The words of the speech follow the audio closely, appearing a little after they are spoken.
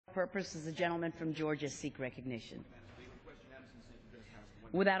purposes, the gentleman from Georgia seek recognition.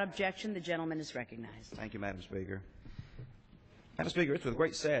 Without objection, the gentleman is recognized. Thank you, Madam Speaker. Madam Speaker, it's with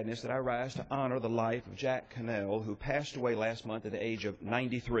great sadness that I rise to honor the life of Jack Connell, who passed away last month at the age of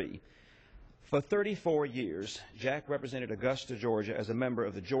 93. For 34 years, Jack represented Augusta, Georgia, as a member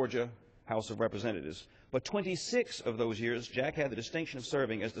of the Georgia House of Representatives. For 26 of those years, Jack had the distinction of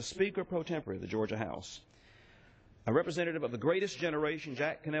serving as the Speaker Pro Tempore of the Georgia House. A representative of the greatest generation,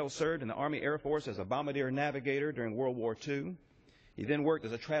 Jack Connell served in the Army Air Force as a bombardier navigator during World War II. He then worked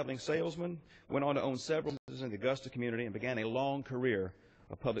as a traveling salesman, went on to own several businesses in the Augusta community, and began a long career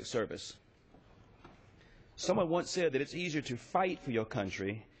of public service. Someone once said that it's easier to fight for your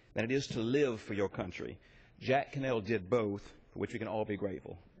country than it is to live for your country. Jack Connell did both, for which we can all be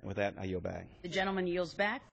grateful. And with that, I yield back. The gentleman yields back.